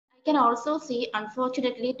I can also see,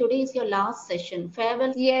 unfortunately, today is your last session.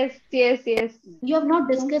 Farewell. Yes, yes, yes. You have not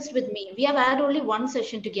discussed with me. We have had only one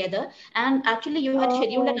session together, and actually, you had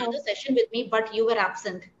scheduled another Oh, session with me, but you were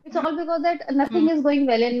absent. it's all because that Hmm. nothing is going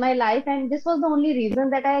well in my life, and this was the only reason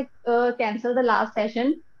that I canceled the last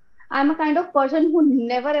session. I'm a kind of person who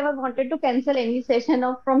never ever wanted to cancel any session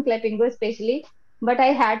of from Clapingo, especially. But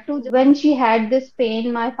I had to when she had this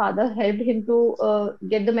pain. My father helped him to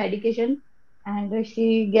get the medication, and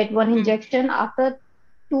she get one Hmm. injection. After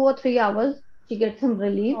 2 or 3 hours, she gets some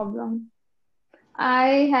relief. Problem.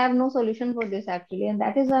 I have no solution for this actually, and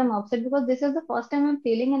that is why I'm upset because this is the first time I'm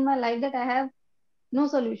feeling in my life that I have no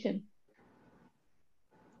solution.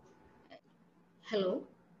 Hello.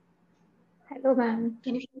 Hello, ma'am.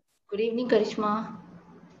 Can you hear me? Good evening, Karishma.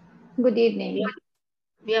 Good We evening. are,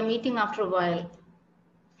 we are meeting after a while.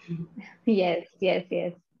 Yes, yes,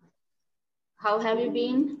 yes. How have you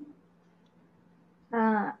been?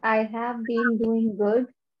 I have been doing good.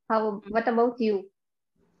 What about you?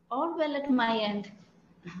 All well at my end.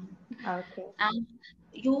 Okay. And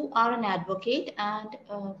you are an advocate and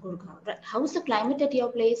Gurgaon. Right. How's the climate at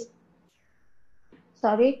your place?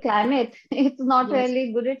 Sorry, climate. It's not Yes.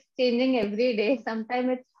 really good. It's changing every day. Sometimes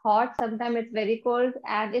it's hot, sometimes it's very cold,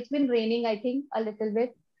 and it's been raining, I think, a little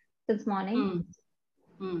bit since morning. Hmm.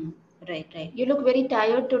 Hmm. Right, right. You look very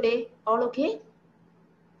tired today. All okay?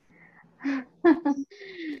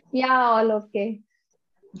 Yeah, all okay.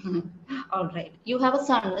 All right. You have a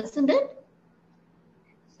son, isn't it?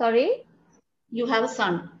 Sorry? You have a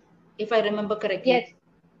son, if I remember correctly. Yes,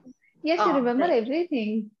 yes, you Oh, remember right.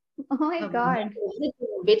 everything. Oh my Not God.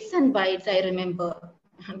 everything, bits and bytes I remember.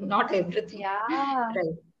 Not everything. Yeah.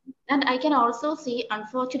 Right. And I can also see,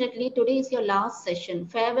 unfortunately, today is your last session,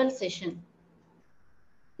 farewell session.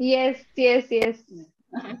 Yes, yes, yes.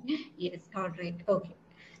 Yes, all right. Okay.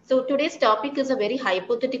 So today's topic is a very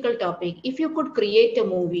hypothetical topic. If you could create a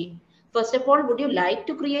movie, first of all, would you like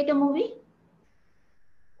to create a movie?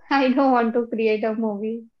 I don't want to create a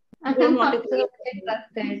movie. You don't I'm want to not so create much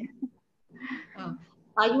a movie. interested. Uh,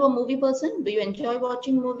 are you a movie person? Do you enjoy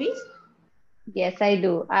watching movies? Yes, I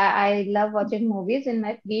do. I love watching movies in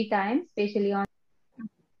my free time, especially on.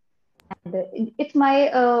 It's my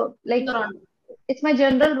You're on. it's my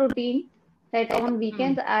general routine that on Hmm,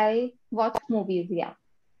 weekends I watch movies. Yeah,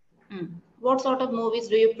 hmm. What sort of movies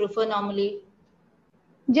do you prefer normally?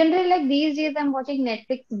 generally like these days I'm watching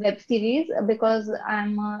Netflix web series because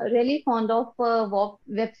I'm really fond of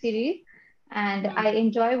web series, and Hmm, I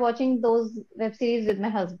enjoy watching those web series with my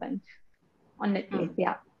husband on hmm, Netflix.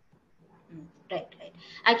 Yeah. hmm. Right, right.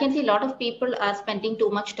 I can see a lot of people are spending too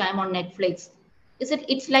much time on Netflix. Is it?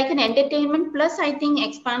 It's like an entertainment plus, I think,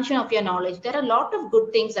 expansion of your knowledge. There are a lot of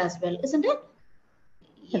good things as well, isn't it?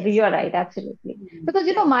 Yes. You're right, absolutely. Hmm, Because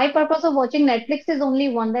right. my purpose of watching Netflix is only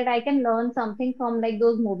one that I can learn something from like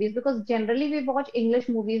those movies because generally we watch English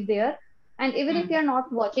movies there, and even if Hmm, we are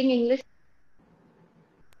not watching English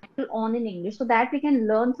on in English, so that we can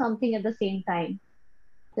learn something at the same time.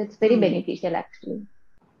 So it's very hmm. beneficial actually.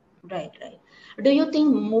 Right, right. Do you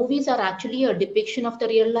think movies are actually a depiction of the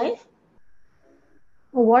real life?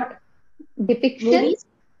 What depiction? Movies,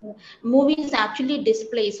 movies actually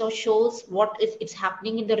displays or shows what is it's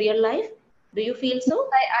happening in the real life. Do you feel so?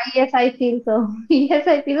 Yes, I feel so. Yes,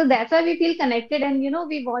 I feel so. That's why we feel connected, and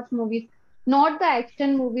we watch movies, not the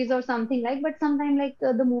action movies or something like, but sometimes like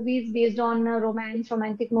the movies based on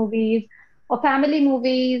romantic movies or family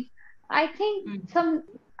movies. I think Hmm. some,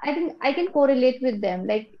 I think I can correlate with them.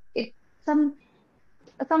 Like some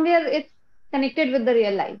somewhere it's connected with the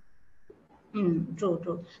real life. True,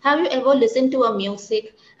 true. Have you ever listened to a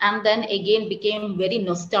music and then again became very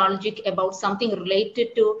nostalgic about something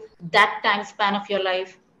related to that time span of your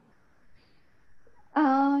life?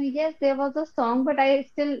 Yes, there was a song, but I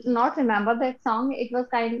still not remember that song. It was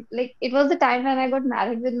kind like it was the time when I got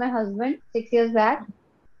married with my husband 6 years back.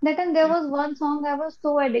 That time there was one song I was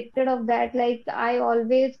so addicted of that. Like I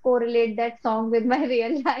always correlate that song with my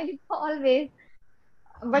real life, always.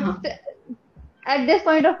 But at this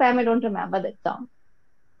point of time, I don't remember that song.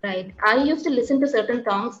 Right. I used to listen to certain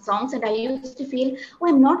songs and I used to feel, oh,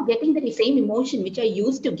 I'm not getting the same emotion which I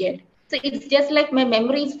used to get. So it's just like my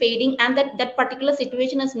memory is fading and that particular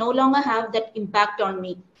situation is no longer have that impact on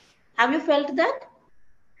me. Have you felt that?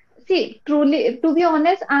 See, truly, to be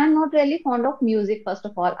honest, I'm not really fond of music, first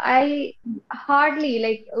of all. I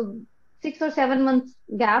hardly, 6 or 7 months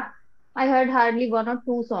gap, I heard hardly one or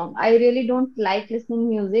two songs. I really don't like listening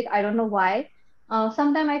music. I don't know why.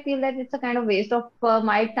 Sometimes I feel that it's a kind of waste of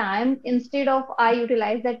my time. Instead of I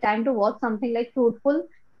utilize that time to watch something like fruitful,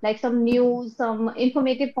 like some news, some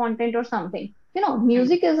informative content or something. mm,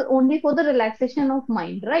 music is only for the relaxation of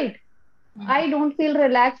mind, right? mm. I don't feel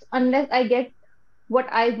relaxed unless I get what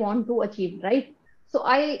I want to achieve, right? So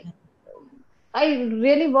I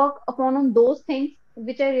really work upon on those things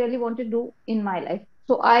which I really want to do in my life.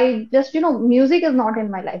 So I just, music is not in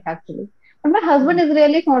my life actually. But my husband Mm. is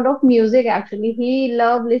really fond of music actually. He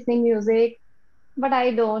loves listening music, but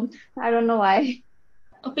I don't. I don't know why.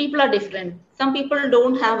 People are different. Some people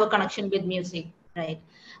don't have a connection with music, right?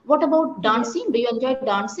 What about Yes. dancing? Do you enjoy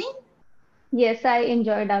dancing? Yes, I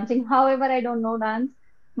enjoy dancing. However, I don't know dance,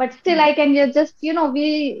 but still Mm. I can just,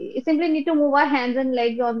 we simply need to move our hands and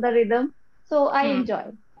legs on the rhythm. So I Mm.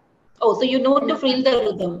 enjoy. Oh, so you know I to love feel dancing. the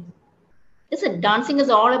rhythm. Listen, dancing is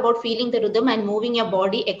all about feeling the rhythm and moving your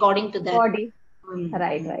body according to that. Body. Mm,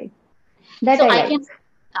 Right, mm. right. That So I I like.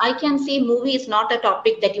 can see movie is not a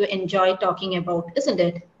topic that you enjoy talking about, isn't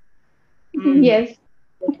it? Mm. Yes.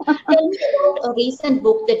 Good. Tell me about a recent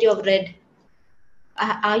book that you have read.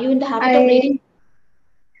 Are you in the habit of reading? I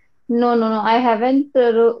No, no, no. I haven't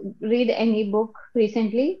read any book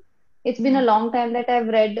recently. It's been a Mm. long time that I've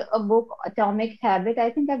read a book, Atomic Habit.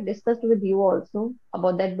 I think I've discussed with you also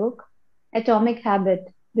about that book, Atomic Habit.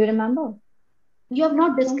 Do you remember? You have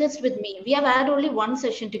not No? discussed with me. We have had only one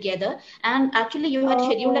session together, and actually, you had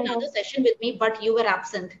scheduled another Oh, session with me, but you were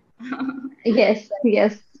absent. yes,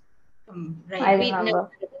 yes. I Right, we never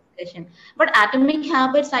remember. had a discussion. But Atomic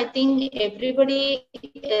Habits, I think everybody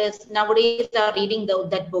is nowadays are reading that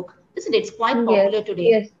book, isn't it? It's quite popular Yes, today.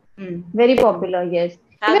 yes. Mm. Very Mm. popular, yes.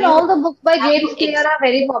 Have Even you all the books by have you James Clear are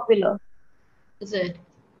very popular. is it?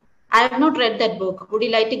 I have not read that book. Would you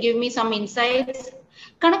like to give me some insights?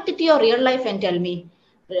 Connect it to your real life and tell me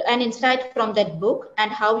an insight from that book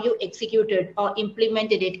and how you executed or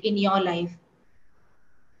implemented it in your life.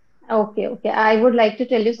 Okay, okay. I would like to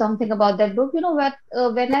tell you something about that book. You know what?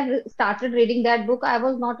 When started reading that book, I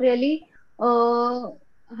was not really, uh,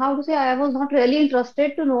 how to say, I was not really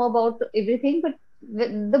interested to know about everything. But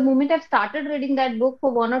the moment I've started reading that book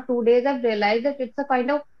for 1 or 2 days, I've realized that it's a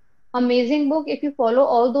kind of amazing book. If you follow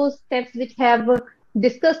all those steps which have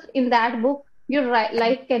discussed in that book, your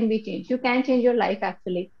life can be changed. You can change your life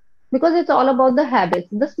actually, because it's all about the habits,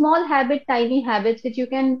 the small habit, tiny habits which you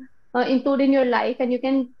can include in your life, and you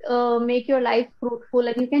can make your life fruitful,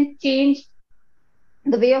 and you can change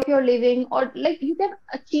the way of your living, or like you can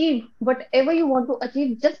achieve whatever you want to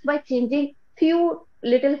achieve just by changing few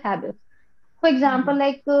little habits. For example,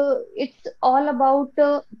 like it's all about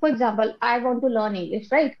for example, I want to learn English,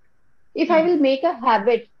 right? If I Mm, will make a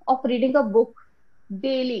habit of reading a book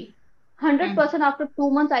daily, mm, 100% after 2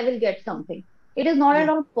 months I will get something. It is not at yeah.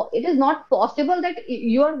 all, it is not possible that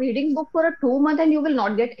you are reading book for a 2 month and you will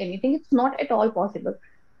not get anything. It's not at all possible.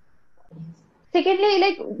 Secondly,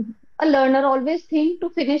 like a learner always think to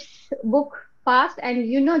finish book fast and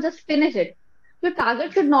just finish it. Your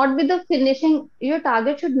target should not be the finishing, your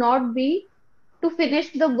target should not be to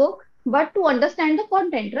finish the book, but to understand the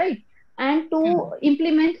content, right? And Mm, to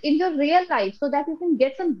implement in your real life so that you can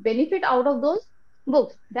get some benefit out of those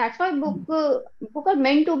books. That's why mm, book are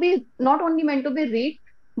meant to be not only meant to be read,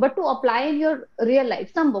 but to apply in your real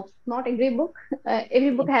life. Some books, not every book.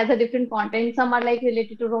 Every book has a different content. Some are like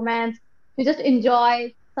related to romance. You just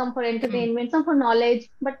enjoy. Some for mm, entertainment. Some for knowledge.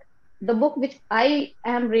 But the book which I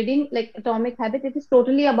am reading, like Atomic Habit, it is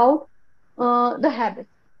totally about the habits.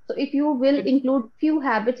 So if you will mm. include few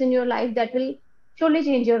habits in your life, that will surely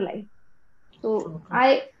change your life. So True, true.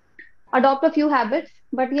 I adopt a few habits.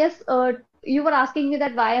 But yes, you were asking me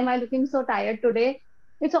that why am I looking so tired today?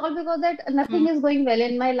 It's all because that Mm, nothing is going well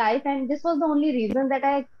in my life, and this was the only reason that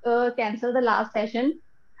I canceled the last session.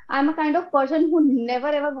 I'm a kind of person who never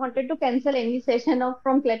ever wanted to cancel any session of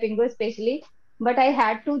from Clapingo, especially, but I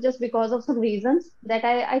had to just because of some reasons that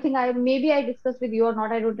I think I maybe I discussed with you or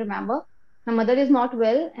not. I don't remember. My mother is not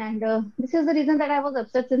well, and this is the reason that I was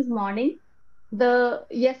upset since morning. The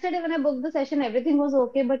yesterday when I booked the session, everything was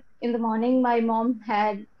okay, but in the morning my mom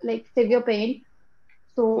had like severe pain.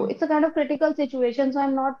 So mm. it's a kind of critical situation. So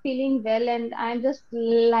I'm not feeling well, and I'm just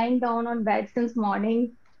lying down on bed since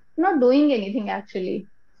morning, not doing anything actually.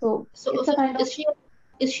 So So, it's a so kind of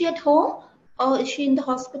is she at home or is she in the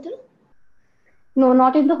hospital? no,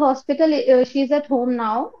 not in the hospital. She's at home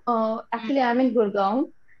now. Mm, Actually, I'm in Gurgaon,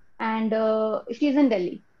 and she's in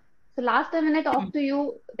Delhi. So last time when I mm, talked to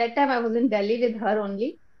you, that time I was in Delhi with her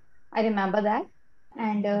only. I remember that.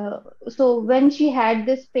 And so when she had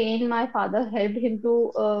this pain, my father helped him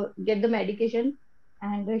to get the medication,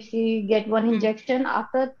 and she get one mm, injection.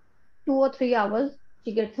 After 2 or 3 hours,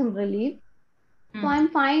 she gets some relief. So mm. I'm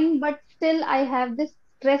fine, but still I have this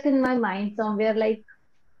stress in my mind somewhere. Like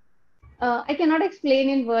I cannot explain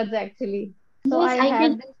in words actually. So Yes, I I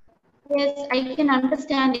can. have this. Yes, I can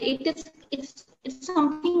understand. It's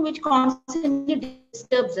something which constantly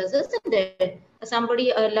disturbs us, isn't it? Somebody,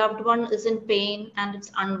 a loved one, is in pain and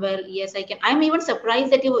it's unwell. Yes, I can. I'm even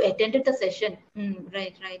surprised that you attended the session.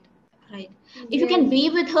 Right, right, right. If you can Yes. be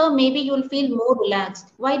with her, maybe you'll feel more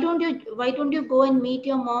relaxed. Why don't you go and meet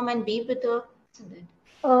your mom and be with her? Isn't it?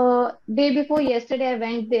 Day before yesterday, I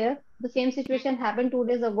went there. The same situation happened 2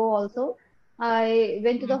 days ago also. I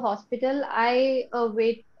went to the Mm, hospital. I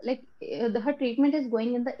wait like her treatment is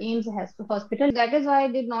going in the hospital. That is why I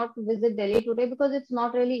did not visit Delhi today because it's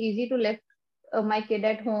not really easy to let my kid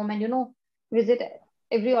at home and visit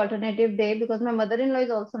every alternative day because my mother-in-law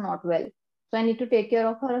is also not well. So I need to take care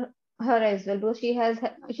of her as well because she's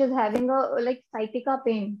having a like sciatica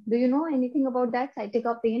pain. Do you know anything about that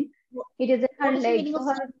sciatica pain? What It is in her what is the leg. meaning So of?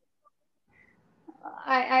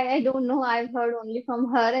 I don't know. I've heard only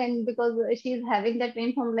from her, and because she's having that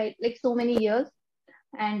pain from like so many years,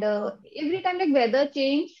 and every time like weather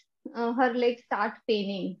change, her legs start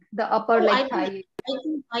paining, the upper Oh, like thigh.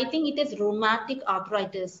 I think it is rheumatic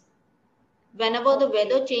arthritis. Whenever the Okay,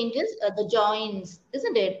 weather changes, the joints,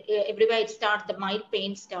 isn't it? Everywhere it starts, the mild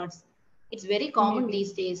pain starts. It's very common maybe.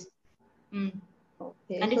 these days. Mm.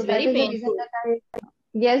 Okay, And so it's that very is the reason painful. that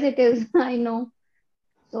yes, it is. I know.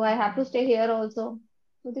 So I have to Mm. stay here also.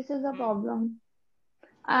 So this is the Mm. problem.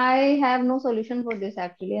 I have no solution for this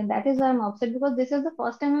actually, and that is why I'm upset because this is the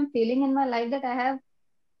first time I'm feeling in my life that I have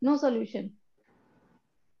no solution.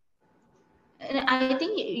 And I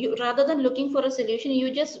think you, rather than looking for a solution,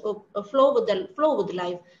 you just flow with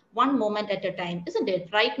life, one moment at a time, isn't it?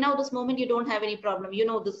 Right now, this moment, you don't have any problem. You know, this is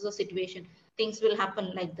a situation. Things will happen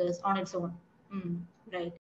like this on its own. Mm. Right.